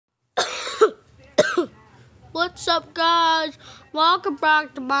What's up, guys? Welcome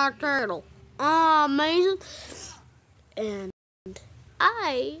back to my channel. Amazing. And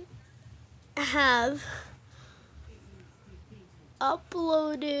I have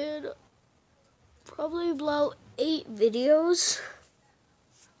uploaded probably about 8 videos.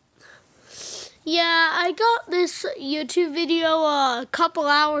 Yeah, I got this YouTube video a couple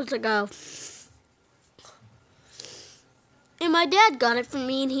hours ago. And my dad got it for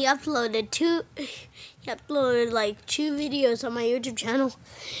me, and he uploaded like 2 videos on my YouTube channel,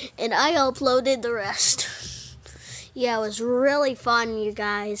 and I uploaded the rest. Yeah, it was really fun, you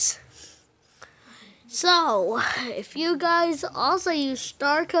guys. So, if you guys also use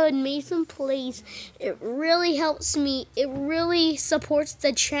star code Mason Plays, it really helps me. It really supports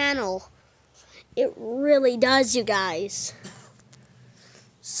the channel. It really does, you guys.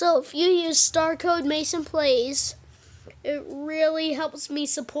 So, if you use star code Mason Plays, it really helps me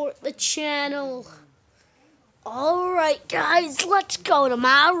support the channel. Alright, guys, let's go to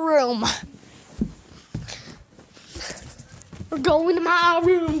my room. We're going to my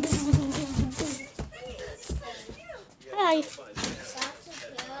room. Hi.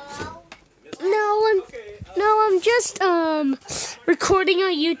 No, I'm just recording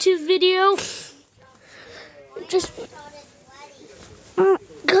a YouTube video. Just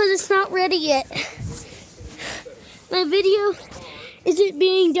because it's not ready yet. My video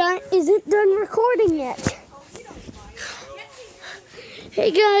isn't done recording yet.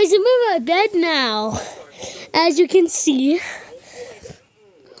 Hey guys, I'm in my bed now. As you can see.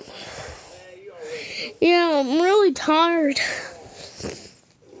 Yeah, I'm really tired.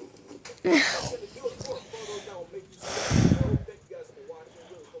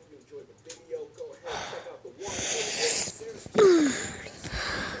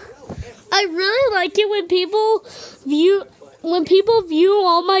 I really like it when people view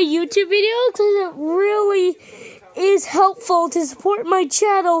all my YouTube videos, because it really is helpful to support my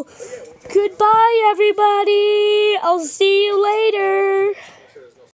channel. Goodbye, everybody. I'll see you later.